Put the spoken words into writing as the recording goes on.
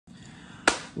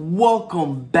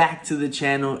Welcome back to the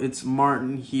channel. It's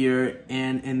Martin here,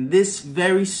 and in this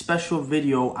very special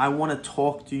video I want to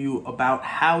talk to you about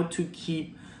how to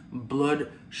keep blood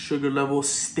sugar levels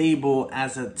stable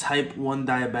as a type 1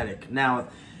 diabetic. Now,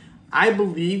 I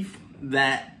believe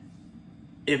that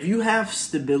if you have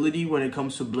stability when it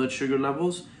comes to blood sugar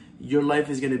levels, your life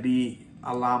is going to be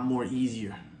a lot more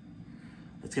easier.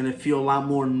 It's going to feel a lot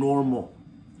more normal.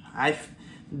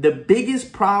 The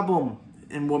biggest problem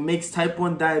and what makes type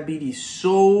 1 diabetes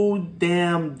so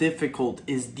damn difficult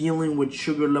is dealing with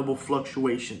sugar level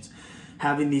fluctuations,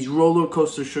 having these roller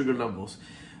coaster sugar levels.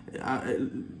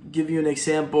 Give you an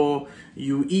example.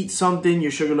 You eat something,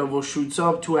 your sugar level shoots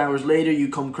up. 2 hours later, you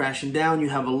come crashing down. You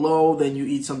have a low, then you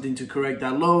eat something to correct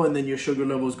that low, and then your sugar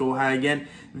levels go high again.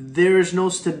 There's no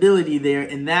stability there,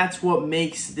 and that's what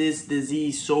makes this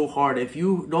disease so hard. If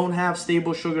you don't have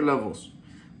stable sugar levels,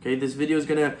 okay, this video is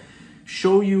gonna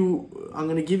show you, I'm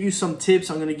gonna give you some tips.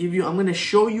 I'm gonna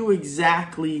show you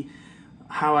exactly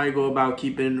how I go about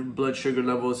keeping blood sugar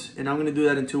levels, and I'm gonna do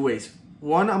that in two ways.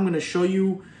 One, I'm gonna show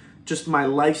you just my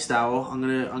lifestyle.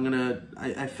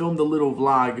 I filmed a little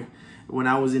vlog when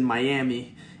I was in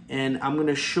Miami, and I'm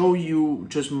gonna show you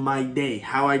just my day,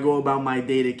 how I go about my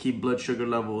day to keep blood sugar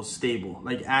levels stable,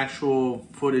 like actual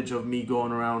footage of me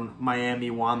going around Miami,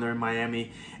 wandering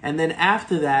Miami. And then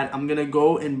after that, I'm gonna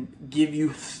go and give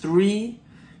you 3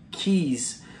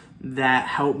 keys that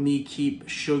help me keep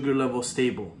sugar levels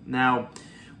stable. Now,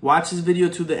 watch this video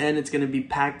to the end. It's gonna be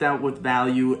packed out with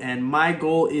value, and my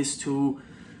goal is to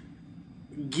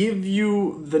give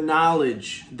you the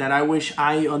knowledge that I wish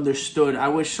I understood. I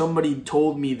wish somebody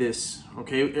told me this,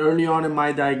 okay? Early on in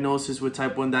my diagnosis with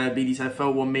type 1 diabetes, I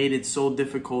felt what made it so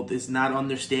difficult is not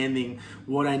understanding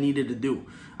what I needed to do.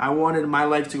 I wanted my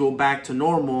life to go back to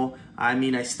normal. I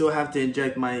mean, I still have to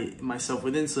inject myself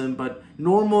with insulin, but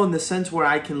normal in the sense where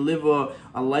I can live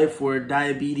a life where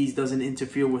diabetes doesn't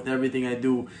interfere with everything I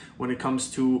do when it comes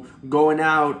to going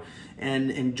out and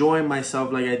enjoying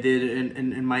myself like I did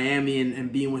in Miami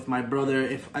and being with my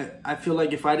brother. I feel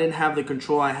like if I didn't have the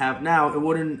control I have now,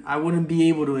 I wouldn't be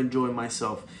able to enjoy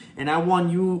myself. And I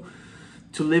want you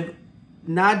to live,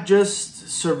 not just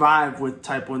survive with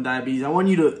type 1 diabetes. I want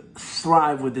you to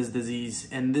thrive with this disease.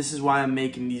 And this is why I'm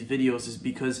making these videos, is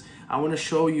because I want to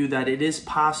show you that it is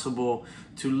possible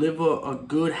to live a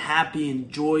good, happy, and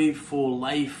joyful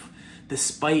life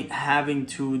despite having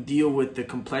to deal with the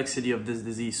complexity of this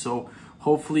disease. So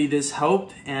hopefully this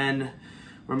helped. And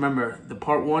remember, the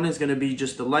part 1 is going to be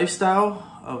just the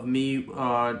lifestyle of me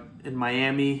in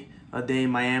Miami, a day in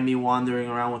Miami wandering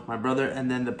around with my brother. And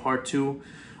then the part 2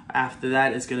 after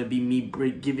that is going to be me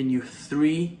giving you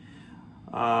 3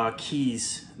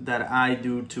 keys that I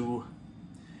do to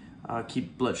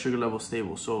keep blood sugar levels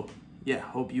stable. So yeah,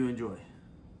 hope you enjoy.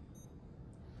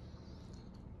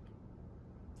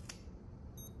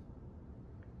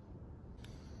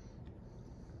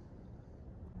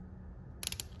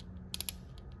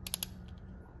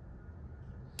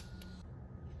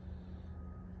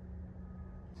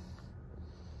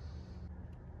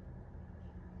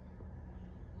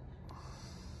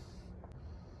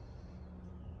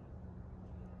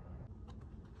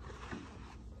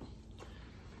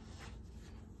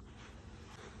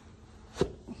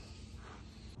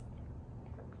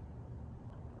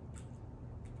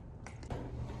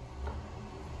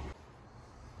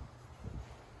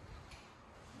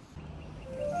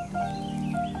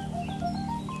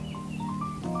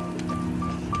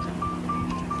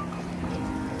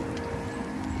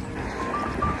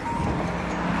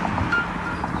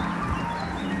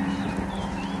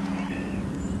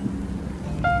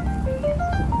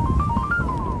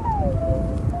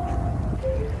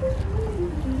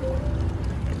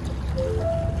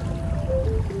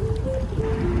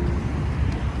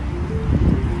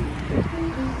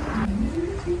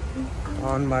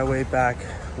 On my way back,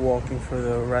 walking for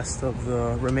the rest of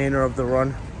the remainder of the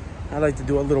run, I like to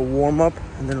do a little warm up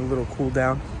and then a little cool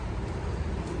down.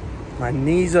 My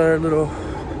knees are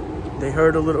they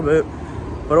hurt a little bit,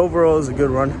 but overall it was a good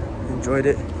run. Enjoyed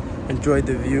it, enjoyed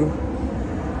the view.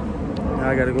 Now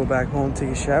I gotta go back home, take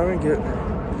a shower, and get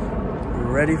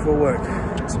ready for work.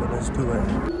 So let's do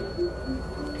it.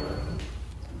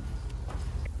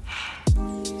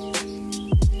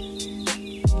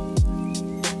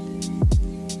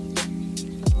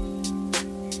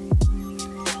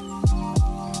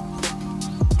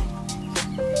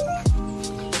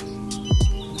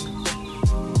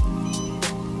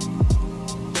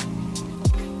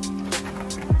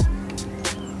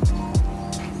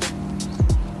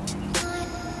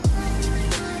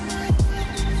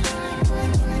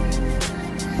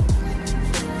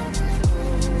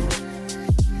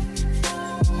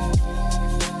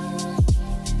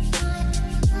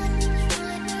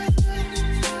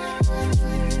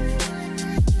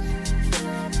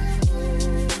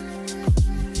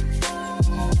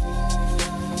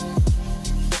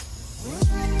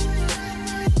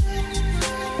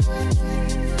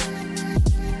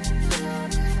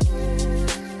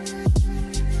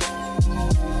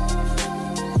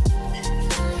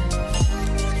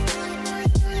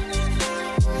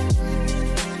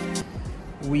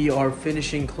 We are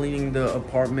finishing cleaning the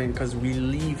apartment because we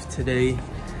leave today.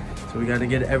 So we gotta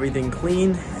get everything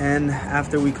clean. And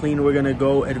after we clean, we're gonna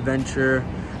go adventure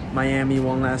Miami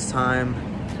one last time.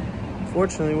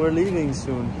 Fortunately, we're leaving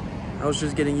soon. I was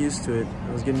just getting used to it.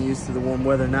 I was getting used to the warm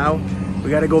weather. Now we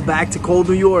gotta go back to cold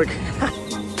New York.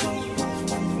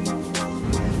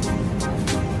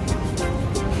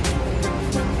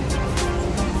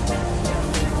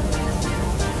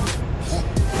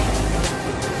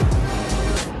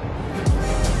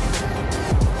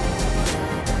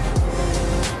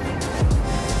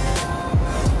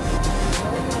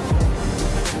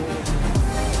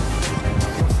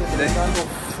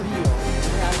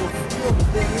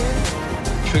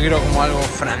 Yo quiero como algo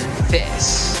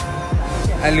francés.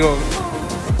 Algo...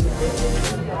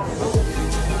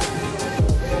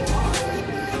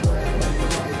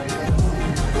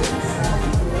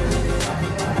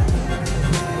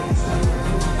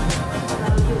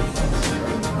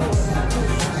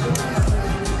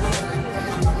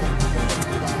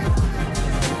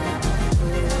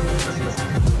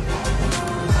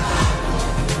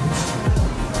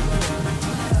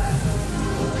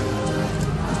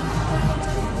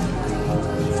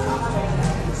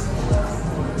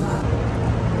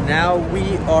 Now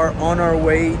we are on our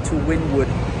way to Wynwood.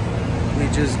 We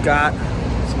just got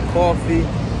some coffee,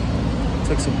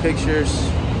 took some pictures,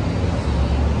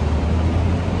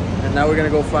 and now we're gonna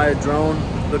go fly a drone,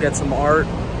 look at some art.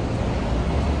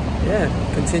 Yeah,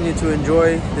 continue to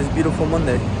enjoy this beautiful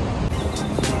Monday.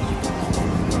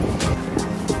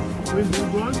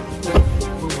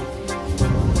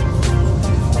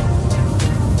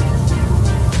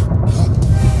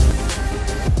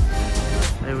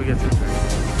 Maybe we get some drinks.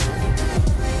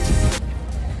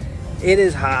 It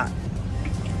is hot.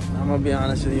 I'm gonna be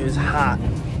honest with you, it's hot.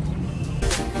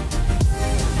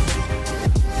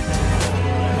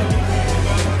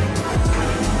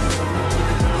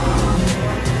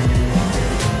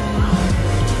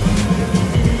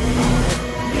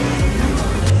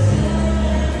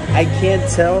 I can't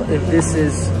tell if this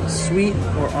is sweet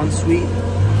or unsweet.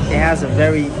 It has a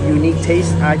very unique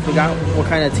taste. I forgot what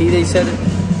kind of tea they said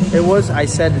it was. I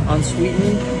said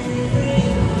unsweetened.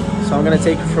 So I'm gonna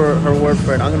take her word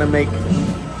for it. I'm gonna make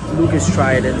Lucas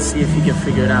try it and see if he can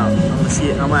figure it out.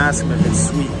 I'm gonna ask him if it's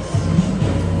sweet.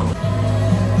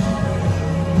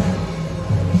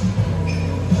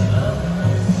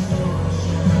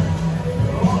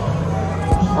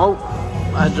 Oh,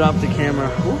 I dropped the camera.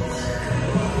 Oops.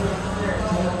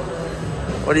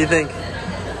 What do you think?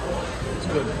 It's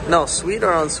good. No, sweet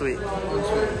or unsweet?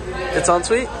 Unsweet. It's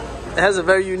unsweet? It has a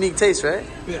very unique taste, right?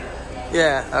 Bitter.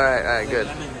 Yeah, all right, good.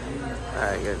 All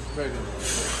right, good. Very good.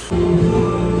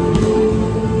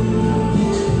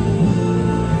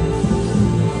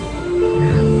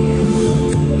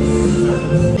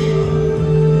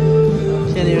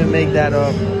 Can't even make that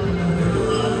up.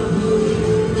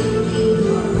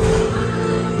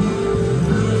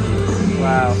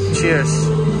 Wow, cheers.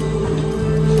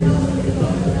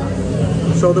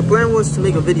 So the plan was to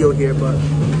make a video here, but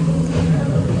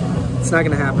it's not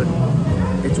gonna happen.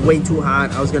 It's way too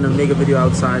hot. I was gonna make a video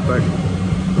outside, but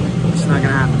it's not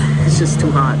gonna happen. It's just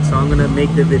too hot. So I'm gonna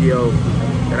make the video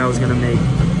that I was gonna make.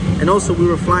 And also we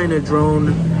were flying a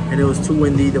drone and it was too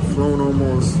windy. The drone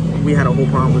almost, we had a whole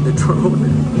problem with the drone.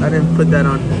 I didn't put that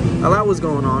on. A lot was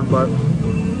going on, but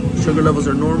sugar levels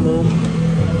are normal.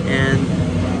 And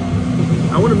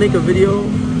I wanna make a video.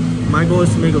 My goal is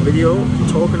to make a video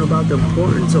talking about the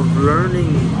importance of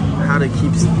learning how to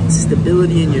keep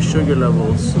stability in your sugar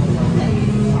levels.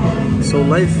 So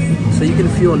you can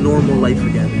feel a normal life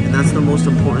again. And that's the most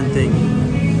important thing.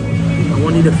 I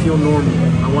want you to feel normal.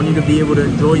 I want you to be able to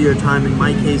enjoy your time. In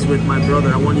my case with my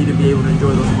brother, I want you to be able to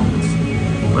enjoy those moments.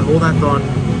 But hold that thought.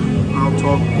 I'll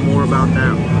talk more about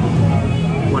that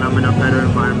when I'm in a better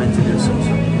environment to do so.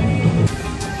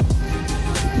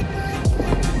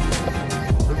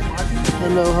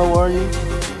 Hello, how are you?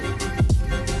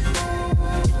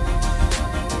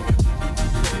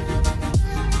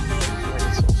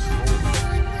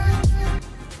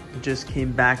 Just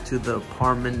came back to the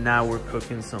apartment. Now we're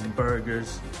cooking some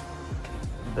burgers.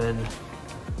 Been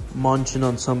munching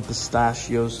on some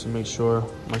pistachios to make sure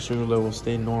my sugar levels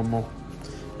stay normal.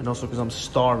 And also because I'm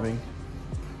starving.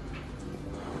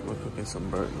 We're cooking some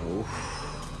burgers. Oof.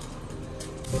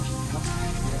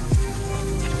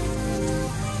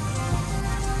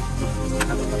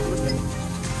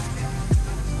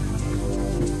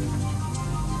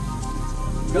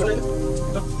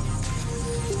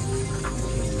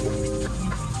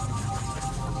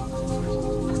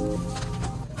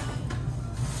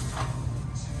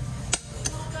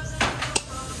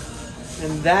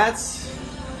 And that's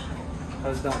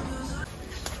That's done.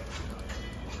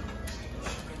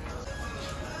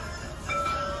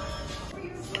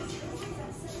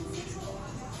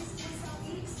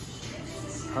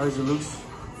 How is it, Luke?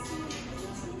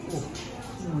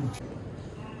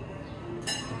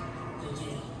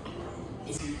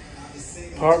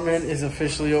 Apartment is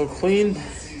officially all clean,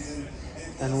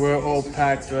 and we're all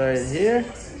packed right here.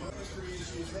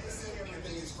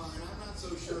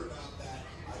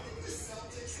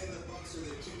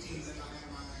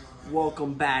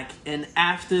 Welcome back. And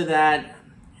after that,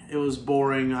 it was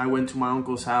boring. I went to my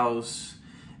uncle's house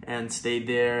and stayed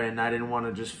there, and I didn't want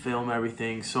to just film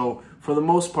everything. So for the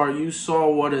most part, you saw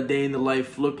what a day in the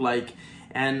life looked like,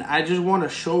 and I just want to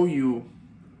show you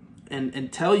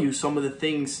and tell you some of the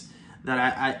things that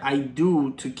I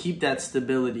do to keep that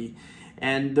stability.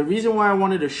 And the reason why I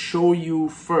wanted to show you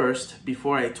first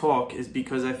before I talk is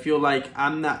because I feel like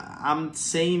I'm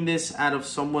saying this out of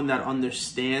someone that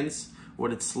understands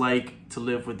what it's like to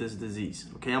live with this disease.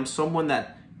 Okay, I'm someone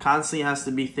that constantly has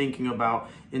to be thinking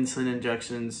about insulin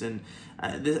injections, and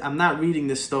I'm not reading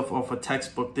this stuff off a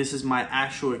textbook. This is my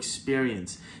actual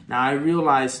experience. Now, I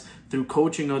realize through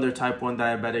coaching other type 1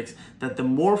 diabetics that the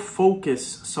more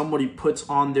focus somebody puts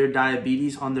on their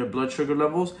diabetes, on their blood sugar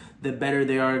levels, the better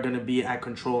they are going to be at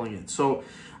controlling it. So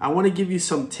I want to give you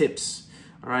some tips,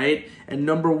 all right? And the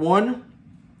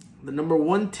number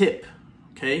one tip,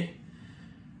 okay?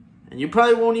 And you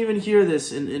probably won't even hear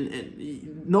this,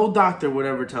 and no doctor would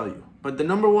ever tell you. But the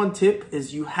number one tip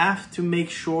is you have to make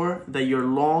sure that your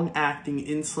long-acting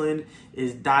insulin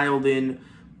is dialed in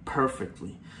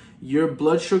perfectly. Your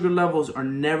blood sugar levels are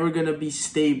never going to be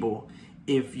stable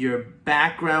if your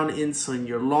background insulin,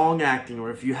 your long-acting,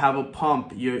 or if you have a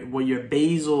pump, where your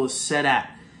basal is set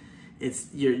at,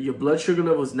 your blood sugar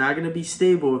level is not going to be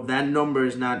stable if that number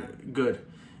is not good.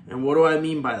 And what do I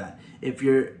mean by that? If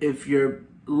your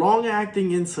long-acting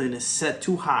insulin is set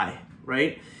too high,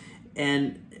 right?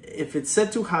 And if it's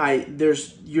set too high,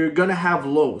 you're gonna have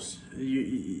lows.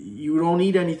 You don't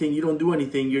eat anything, you don't do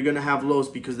anything, you're gonna have lows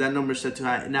because that number is set too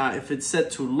high. Now, if it's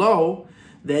set too low,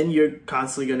 then you're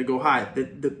constantly gonna go high.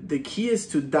 The key is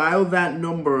to dial that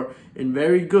number in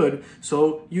very good,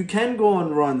 so you can go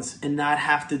on runs and not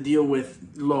have to deal with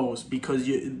lows because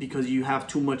you have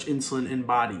too much insulin in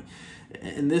body.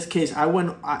 In this case,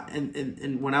 when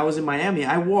I was in Miami,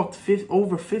 I walked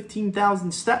over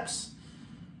 15,000 steps.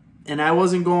 And I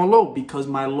wasn't going low because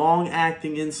my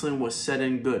long-acting insulin was set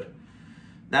in good.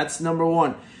 That's number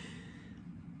one.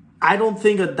 I don't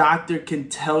think a doctor can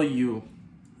tell you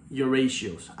your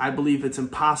ratios. I believe it's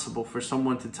impossible for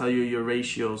someone to tell you your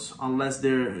ratios unless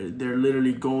they're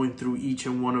literally going through each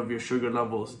and one of your sugar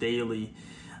levels daily.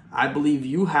 I believe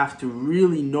you have to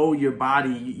really know your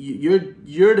body.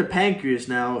 You're the pancreas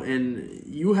now, and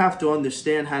you have to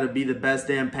understand how to be the best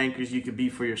damn pancreas you could be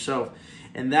for yourself.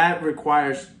 And that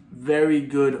requires very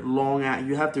good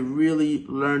you have to really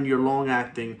learn your long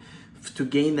acting to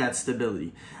gain that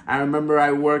stability. I remember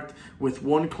I worked with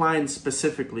one client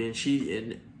specifically, and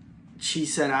she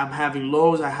said, I'm having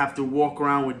lows. I have to walk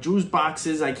around with juice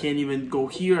boxes. I can't even go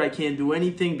here. I can't do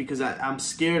anything because I'm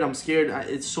scared.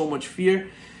 It's so much fear.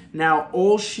 Now,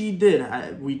 all she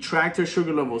did, we tracked her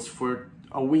sugar levels for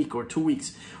a week or 2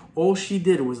 weeks. All she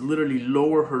did was literally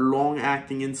lower her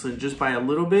long-acting insulin just by a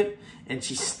little bit, and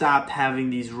she stopped having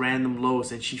these random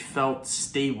lows, and she felt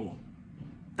stable.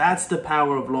 That's the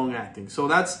power of long-acting. So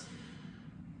that's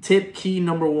tip key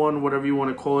number one, whatever you want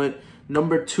to call it.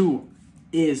 Number two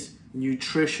is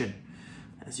nutrition.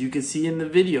 As you can see in the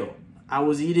video, I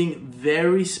was eating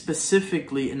very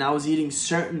specifically, and I was eating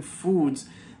certain foods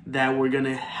that were going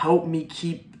to help me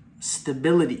keep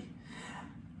stability.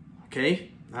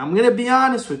 Okay? I'm going to be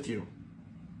honest with you.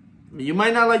 You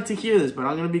might not like to hear this, but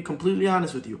I'm going to be completely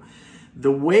honest with you.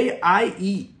 The way I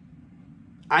eat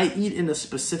in a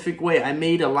specific way. I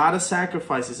made a lot of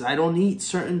sacrifices. I don't eat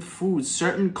certain foods,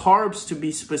 certain carbs to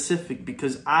be specific,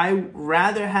 because I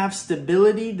rather have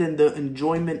stability than the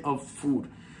enjoyment of food.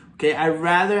 Okay, I'd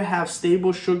rather have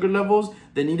stable sugar levels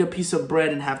than eat a piece of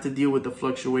bread and have to deal with the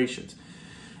fluctuations.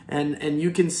 And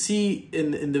you can see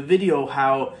in the video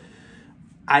how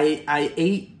I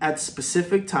ate at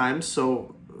specific times.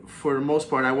 So for the most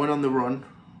part, I went on the run.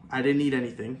 I didn't eat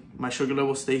anything. My sugar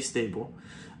level stayed stable.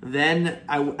 Then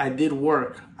I did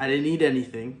work. I didn't eat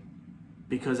anything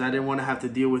because I didn't want to have to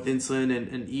deal with insulin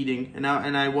and eating. And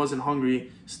I wasn't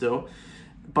hungry still.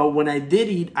 But when I did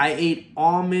eat, I ate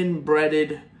almond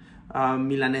breaded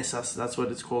milanesas. That's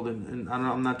what it's called. And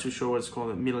I'm not too sure what it's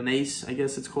called. Milanese, I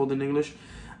guess it's called in English.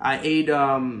 I ate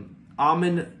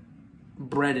almond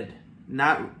breaded,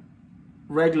 not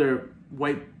regular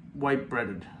white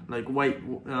breaded, like white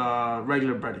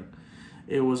regular breading.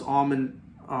 it was almond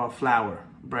flour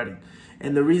breading.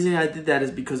 And the reason I did that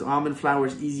is because almond flour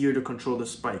is easier to control the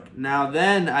spike. Now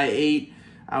then I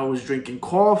was drinking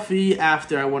coffee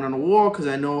after I went on a walk because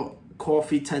I know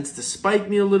coffee tends to spike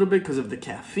me a little bit because of the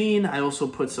caffeine. I also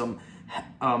put some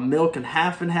milk and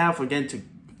half, again,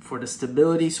 for the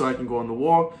stability so I can go on the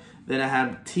walk. Then I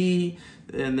had tea,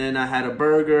 and then I had a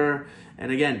burger.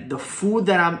 And again, the food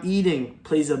that I'm eating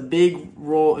plays a big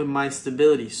role in my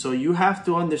stability. So you have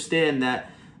to understand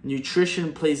that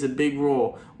nutrition plays a big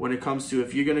role when it comes to,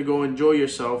 if you're gonna go enjoy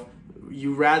yourself,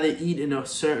 you rather eat in a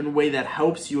certain way that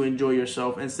helps you enjoy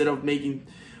yourself instead of making,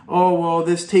 oh, well,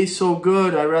 this tastes so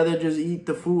good, I'd rather just eat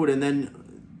the food. And then,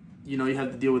 you know, you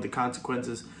have to deal with the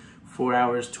consequences 4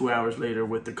 hours, 2 hours later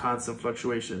with the constant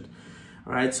fluctuation.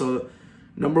 All right, so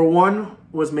number one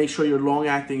was make sure your long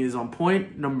acting is on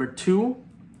point. Number two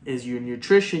is your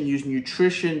nutrition. Use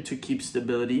nutrition to keep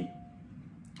stability.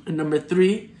 And number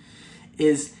three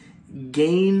is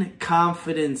gain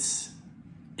confidence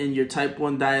in your type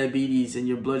 1 diabetes and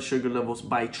your blood sugar levels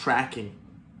by tracking.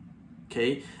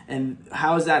 Okay, and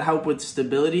how does that help with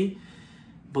stability?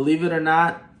 Believe it or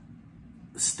not,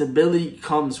 stability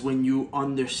comes when you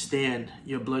understand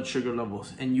your blood sugar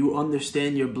levels, and you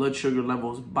understand your blood sugar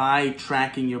levels by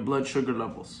tracking your blood sugar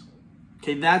levels.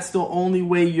 Okay, that's the only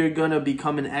way you're gonna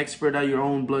become an expert at your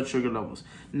own blood sugar levels.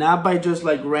 Not by just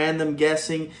like random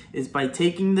guessing, it's by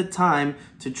taking the time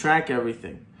to track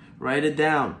everything. Write it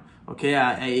down. Okay,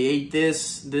 I ate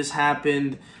this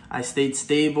happened, I stayed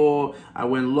stable, I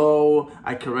went low,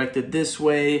 I corrected this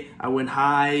way, I went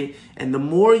high. And the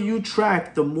more you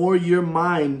track, the more your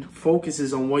mind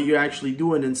focuses on what you're actually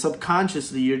doing. And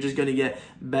subconsciously, you're just gonna get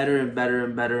better and better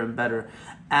and better and better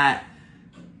at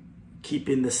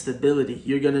keeping the stability.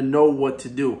 You're gonna know what to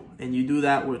do. And you do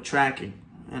that with tracking.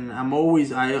 And I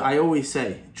always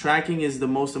say, tracking is the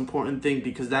most important thing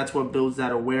because that's what builds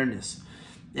that awareness.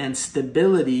 And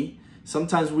stability,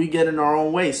 sometimes we get in our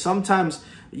own way. Sometimes,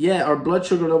 yeah, our blood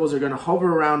sugar levels are going to hover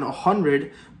around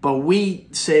 100, but we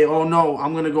say, oh no,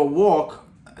 I'm going to go walk.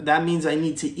 That means I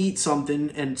need to eat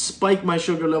something and spike my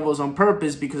sugar levels on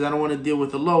purpose because I don't want to deal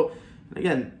with the low. And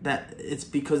again, that it's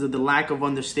because of the lack of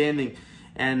understanding.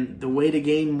 And the way to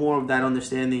gain more of that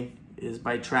understanding is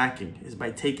by tracking, is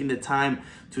by taking the time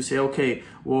to say, okay,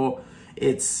 well,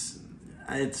 it's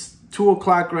 2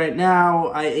 o'clock right now,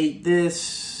 I ate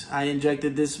this, I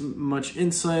injected this much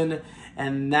insulin,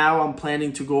 and now I'm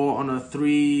planning to go on a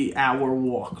 3-hour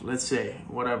walk, let's say,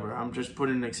 whatever. I'm just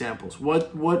putting examples.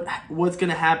 What's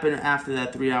gonna happen after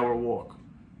that 3-hour walk?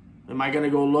 Am I gonna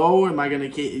go low? Am I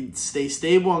gonna stay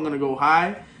stable? I'm gonna go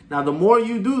high? Now, the more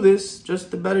you do this,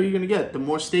 just the better you're gonna get. The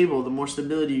more stable, the more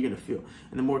stability you're gonna feel.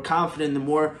 And the more confident, the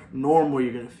more normal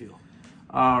you're gonna feel.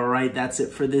 All right, that's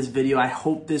it for this video. I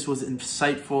hope this was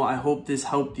insightful. I hope this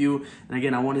helped you. And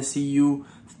again, I want to see you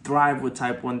thrive with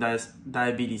type 1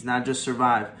 diabetes, not just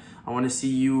survive. I want to see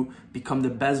you become the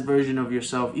best version of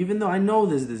yourself, even though I know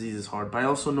this disease is hard, but I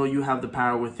also know you have the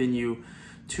power within you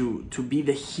to be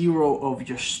the hero of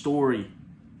your story.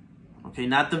 Okay,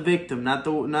 not the victim, not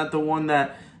the one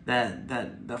that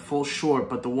falls short,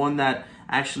 but the one that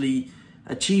actually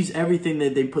achieves everything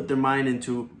that they put their mind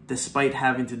into despite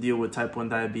having to deal with type 1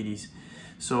 diabetes.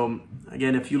 So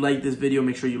again, if you like this video,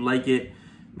 make sure you like it.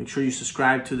 Make sure you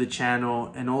subscribe to the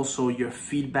channel. And also, your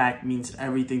feedback means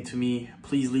everything to me.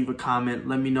 Please leave a comment.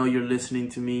 Let me know you're listening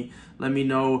to me. Let me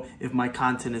know if my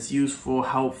content is useful,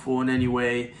 helpful in any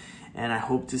way. And I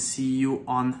hope to see you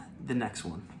on the next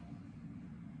one.